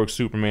Cyborg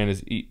Superman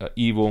is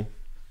evil.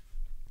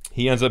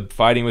 He ends up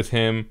fighting with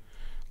him,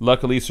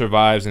 luckily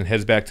survives and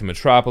heads back to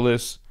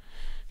Metropolis.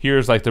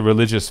 Here's like the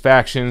religious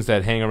factions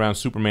that hang around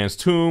Superman's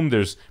tomb.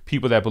 There's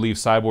people that believe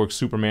Cyborg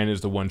Superman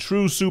is the one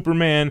true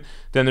Superman.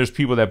 Then there's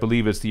people that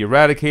believe it's the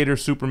Eradicator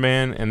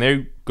Superman, and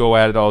they go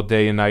at it all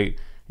day and night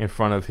in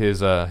front of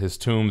his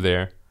tomb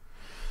there.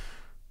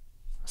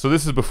 So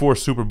this is before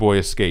Superboy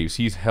escapes.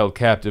 He's held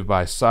captive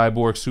by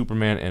Cyborg,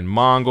 Superman, and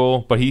Mongol,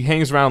 but he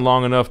hangs around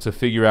long enough to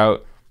figure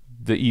out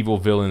the evil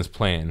villain's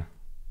plan.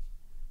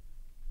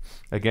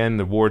 Again,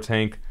 the war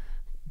tank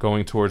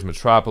going towards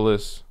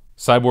Metropolis.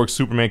 Cyborg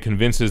Superman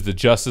convinces the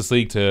Justice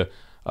League to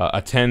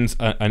attend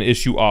an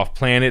issue off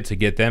planet to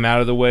get them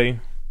out of the way.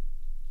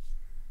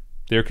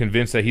 They're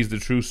convinced that he's the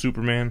true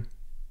Superman.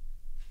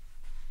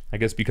 I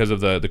guess because of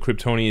the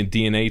Kryptonian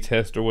DNA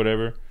test or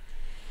whatever.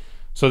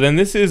 So then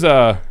this is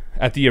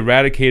at the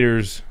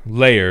Eradicator's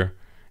lair,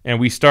 and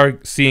we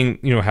start seeing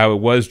how it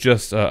was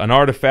just an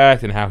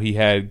artifact and how he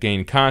had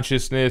gained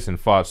consciousness and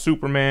fought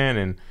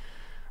Superman,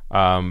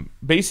 and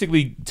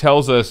basically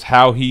tells us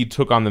how he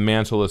took on the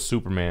mantle of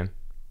Superman.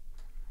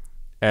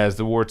 As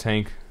the war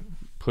tank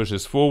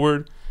pushes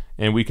forward,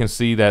 and we can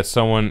see that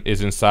someone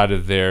is inside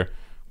of there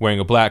wearing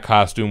a black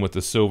costume with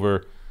the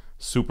silver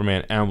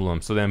Superman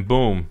emblem. So then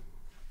boom,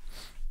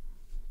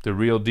 the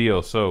real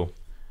deal. So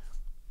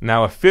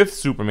now a fifth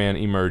Superman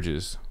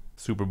emerges.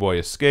 Superboy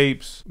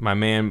escapes. My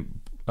man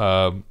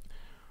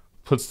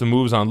puts the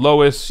moves on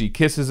Lois. She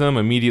kisses him,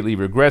 immediately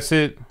regrets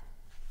it.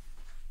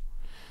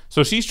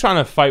 So she's trying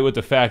to fight with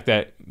the fact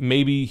that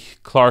maybe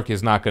Clark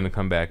is not going to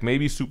come back.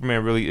 Maybe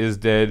Superman really is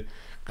dead.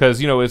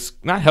 Because, it's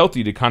not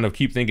healthy to kind of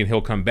keep thinking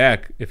he'll come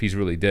back if he's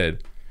really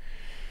dead.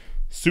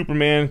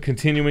 Superman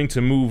continuing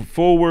to move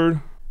forward.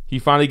 He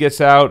finally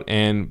gets out,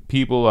 and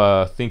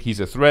people think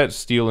he's a threat.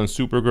 Steel and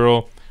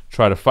Supergirl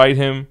try to fight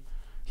him.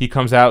 He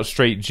comes out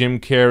straight Jim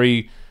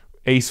Carrey,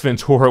 Ace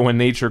Ventura When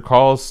Nature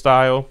Calls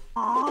style.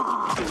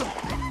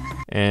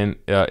 And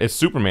it's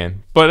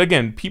Superman. But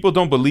again, people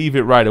don't believe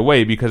it right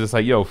away because it's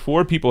like,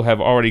 4 people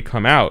have already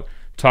come out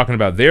talking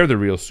about they're the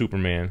real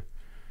Superman.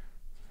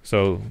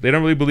 So they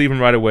don't really believe him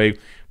right away.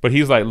 But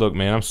he's like, look,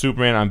 man, I'm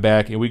Superman. I'm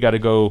back. And we got to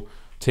go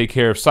take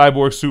care of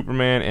Cyborg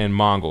Superman and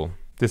Mongol.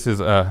 This is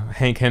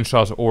Hank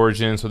Henshaw's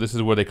origin. So this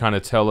is where they kind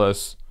of tell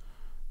us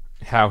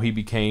how he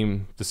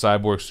became the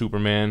Cyborg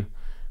Superman.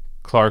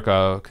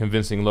 Clark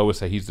convincing Lois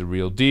that he's the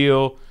real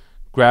deal.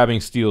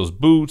 Grabbing Steel's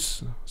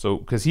boots. So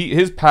because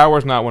his power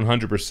is not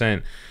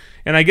 100%.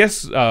 And I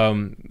guess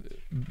the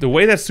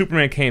way that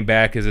Superman came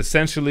back is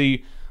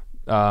essentially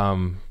a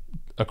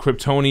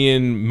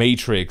Kryptonian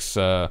matrix,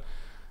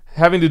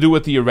 having to do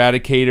with the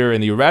Eradicator,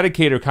 and the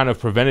Eradicator kind of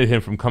prevented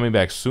him from coming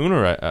back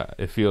sooner,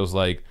 it feels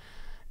like,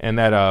 and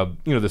that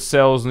you know, the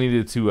cells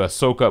needed to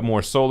soak up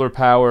more solar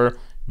power,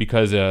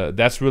 because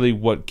that's really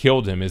what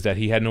killed him, is that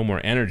he had no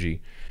more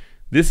energy.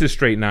 This is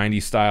straight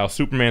 90s style.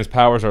 Superman's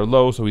powers are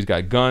low, so he's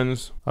got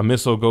guns. A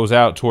missile goes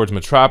out towards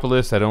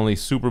Metropolis that only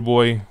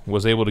Superboy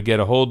was able to get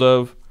a hold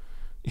of.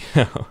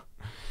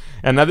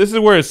 And now this is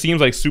where it seems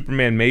like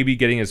Superman may be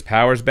getting his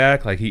powers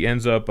back. Like, he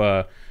ends up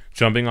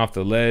jumping off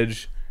the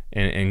ledge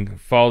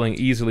and falling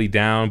easily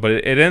down. But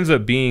it ends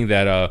up being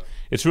that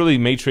it's really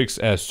Matrix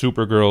as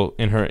Supergirl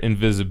in her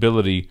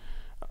invisibility,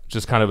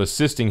 just kind of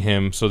assisting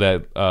him so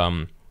that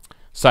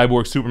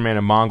Cyborg, Superman,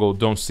 and Mongol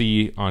don't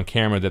see on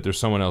camera that there's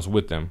someone else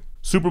with them.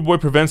 Superboy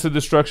prevents the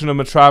destruction of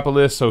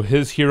Metropolis, so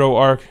his hero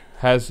arc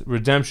has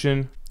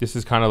redemption. This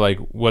is kind of like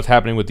what's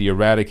happening with the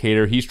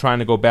Eradicator. He's trying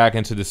to go back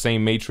into the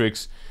same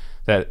Matrix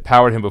that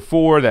powered him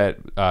before,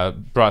 that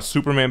brought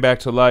Superman back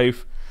to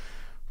life,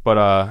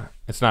 but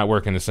it's not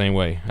working the same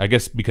way. I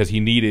guess because he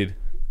needed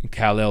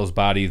Kal-El's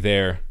body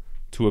there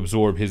to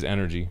absorb his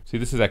energy. See,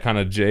 this is that kind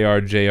of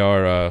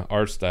JR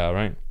art style,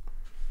 right?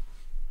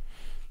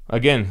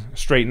 Again,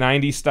 straight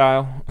 90s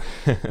style.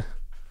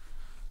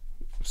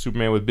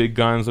 Superman with big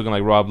guns, looking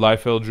like Rob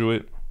Liefeld drew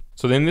it.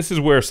 So then this is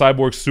where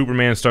Cyborg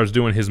Superman starts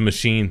doing his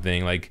machine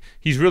thing. Like,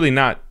 he's really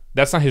not,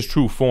 that's not his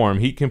true form.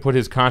 He can put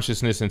his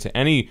consciousness into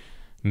any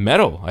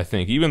metal, I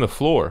think, even the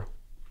floor.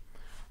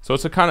 So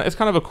it's kind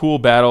of a cool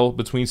battle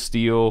between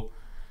Steel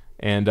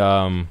and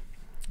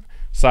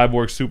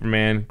Cyborg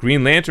Superman.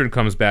 Green Lantern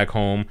comes back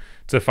home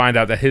to find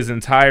out that his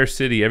entire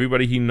city,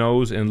 everybody he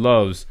knows and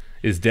loves,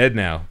 is dead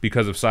now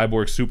because of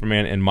Cyborg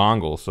Superman and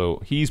Mongol.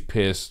 So he's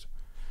pissed.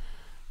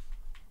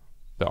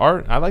 The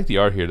art, I like the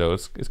art here though.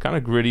 It's kind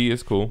of gritty.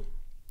 It's cool.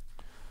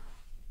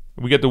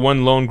 We get the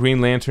one lone Green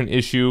Lantern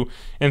issue,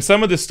 and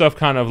some of this stuff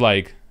kind of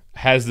like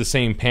has the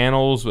same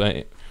panels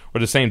or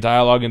the same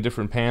dialogue in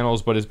different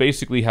panels, but it's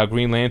basically how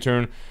Green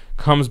Lantern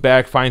comes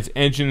back, finds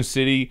Engine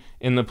City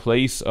in the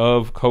place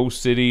of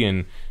Coast City,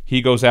 and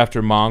he goes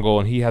after Mongol,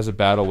 and he has a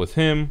battle with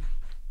him.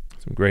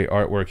 Some great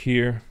artwork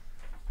here.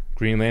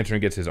 Green Lantern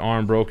gets his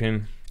arm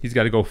broken. He's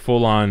got to go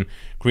full-on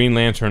Green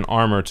Lantern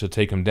armor to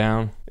take him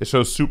down. It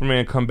shows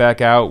Superman come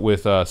back out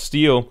with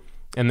Steel,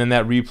 and then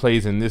that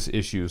replays in this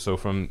issue. So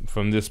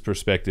from this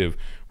perspective,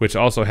 which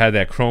also had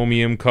that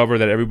chromium cover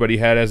that everybody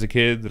had as a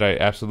kid that I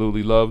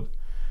absolutely loved.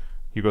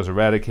 Here goes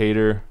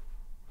Eradicator.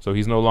 So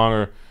he's no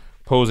longer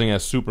posing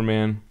as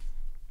Superman,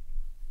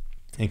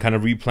 and kind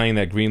of replaying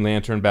that Green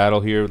Lantern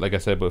battle here, like I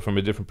said, but from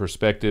a different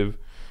perspective,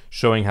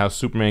 showing how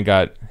Superman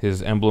got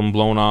his emblem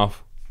blown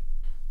off.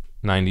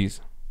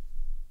 90s.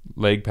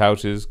 Leg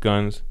pouches,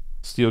 guns.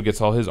 Steel gets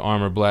all his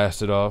armor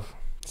blasted off.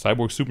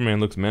 Cyborg Superman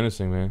looks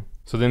menacing, man.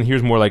 So then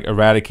here's more like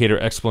Eradicator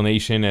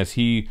explanation as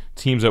he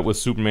teams up with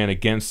Superman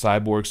against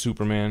Cyborg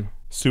Superman.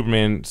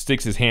 Superman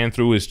sticks his hand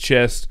through his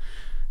chest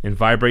and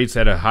vibrates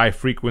at a high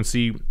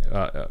frequency,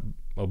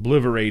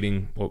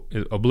 obliterating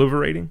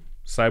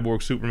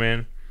Cyborg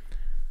Superman.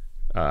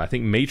 I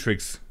think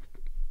Matrix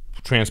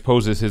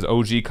transposes his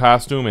OG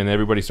costume, and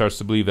everybody starts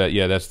to believe that,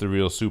 yeah, that's the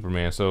real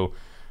Superman. So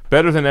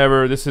better than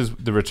ever. This is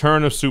the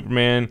return of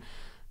Superman,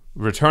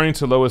 returning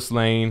to Lois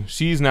Lane.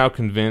 She's now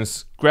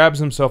convinced, grabs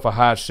himself a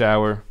hot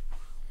shower.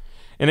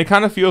 And it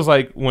kind of feels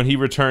like when he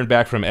returned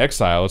back from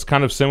exile, it's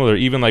kind of similar.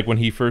 Even like when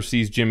he first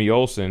sees Jimmy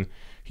Olsen,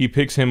 he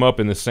picks him up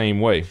in the same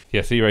way.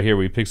 Yeah, see right here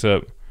where he picks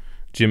up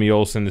Jimmy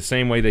Olsen the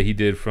same way that he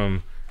did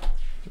from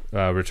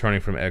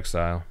returning from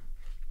exile.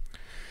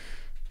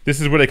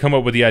 This is where they come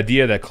up with the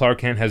idea that Clark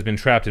Kent has been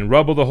trapped in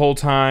rubble the whole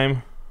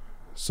time.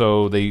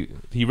 So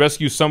he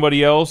rescues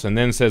somebody else and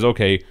then says,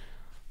 okay,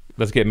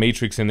 let's get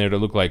Matrix in there to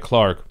look like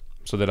Clark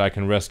so that I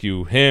can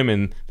rescue him,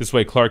 and this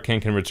way Clark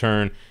Kent can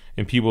return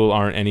and people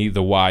aren't any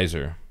the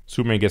wiser.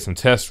 Superman gets some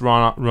tests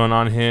run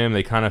on him.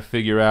 They kind of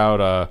figure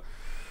out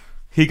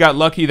he got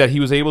lucky that he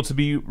was able to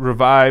be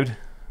revived.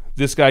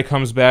 This guy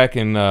comes back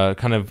and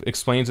kind of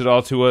explains it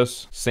all to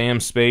us. Sam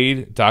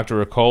Spade,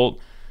 Dr. Occult.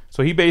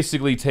 So he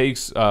basically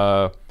takes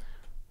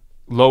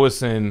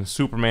Lois and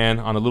Superman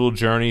on a little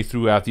journey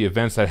throughout the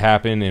events that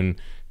happen, and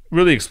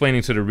really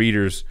explaining to the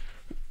readers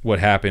what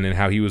happened and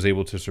how he was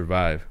able to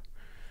survive.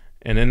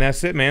 And then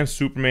that's it, man.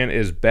 Superman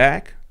is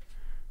back.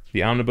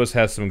 The Omnibus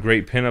has some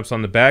great pinups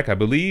on the back. I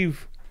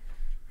believe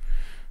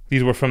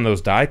these were from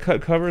those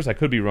die-cut covers. I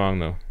could be wrong,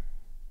 though.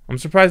 I'm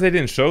surprised they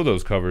didn't show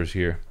those covers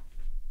here.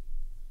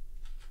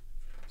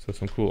 So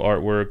some cool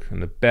artwork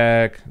in the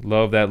back.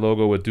 Love that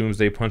logo with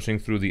Doomsday punching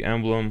through the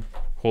emblem,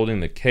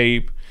 holding the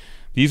cape.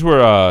 These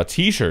were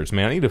t-shirts,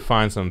 man. I need to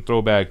find some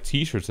throwback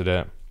t-shirts of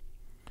that.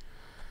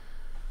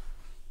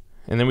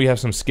 And then we have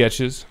some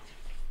sketches.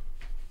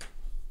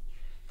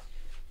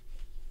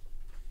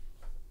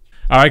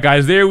 All right,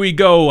 guys, there we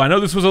go. I know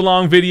this was a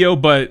long video,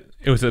 but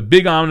it was a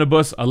big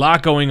omnibus, a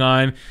lot going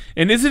on.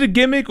 And is it a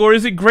gimmick or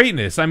is it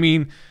greatness? I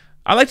mean,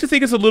 I like to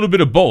think it's a little bit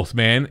of both,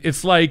 man.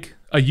 It's like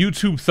a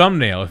YouTube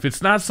thumbnail. If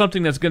it's not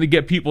something that's going to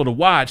get people to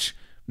watch,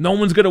 no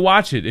one's going to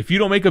watch it. If you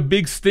don't make a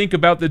big stink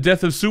about the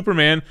death of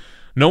Superman,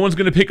 no one's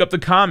going to pick up the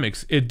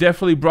comics. It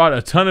definitely brought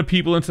a ton of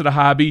people into the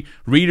hobby,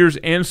 readers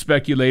and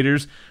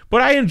speculators,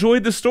 but I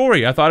enjoyed the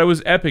story. I thought it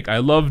was epic. I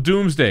love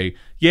Doomsday.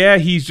 Yeah,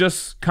 he's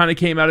just kind of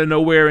came out of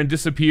nowhere and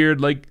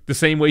disappeared like the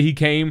same way he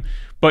came,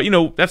 but you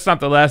know, that's not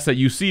the last that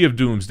you see of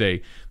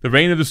Doomsday. The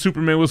Reign of the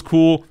Superman was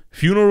cool.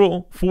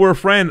 Funeral for a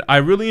Friend, I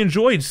really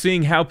enjoyed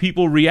seeing how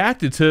people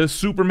reacted to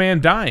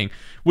Superman dying,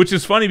 which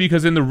is funny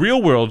because in the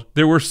real world,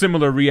 there were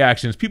similar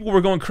reactions. People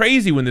were going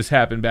crazy when this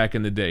happened back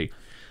in the day.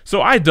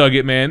 So I dug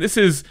it, man. This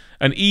is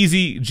an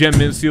easy Gem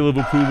Mint seal of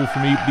approval for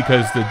me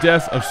because the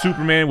death of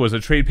Superman was a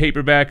trade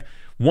paperback.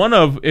 One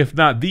of, if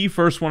not the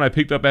first one I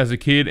picked up as a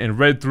kid and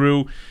read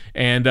through.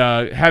 And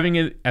having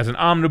it as an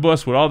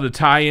omnibus with all the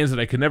tie-ins that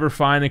I could never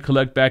find and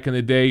collect back in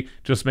the day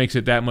just makes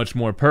it that much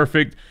more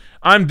perfect.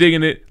 I'm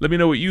digging it. Let me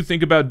know what you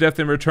think about Death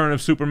and Return of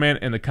Superman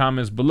in the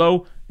comments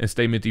below. And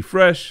stay minty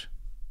fresh.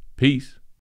 Peace.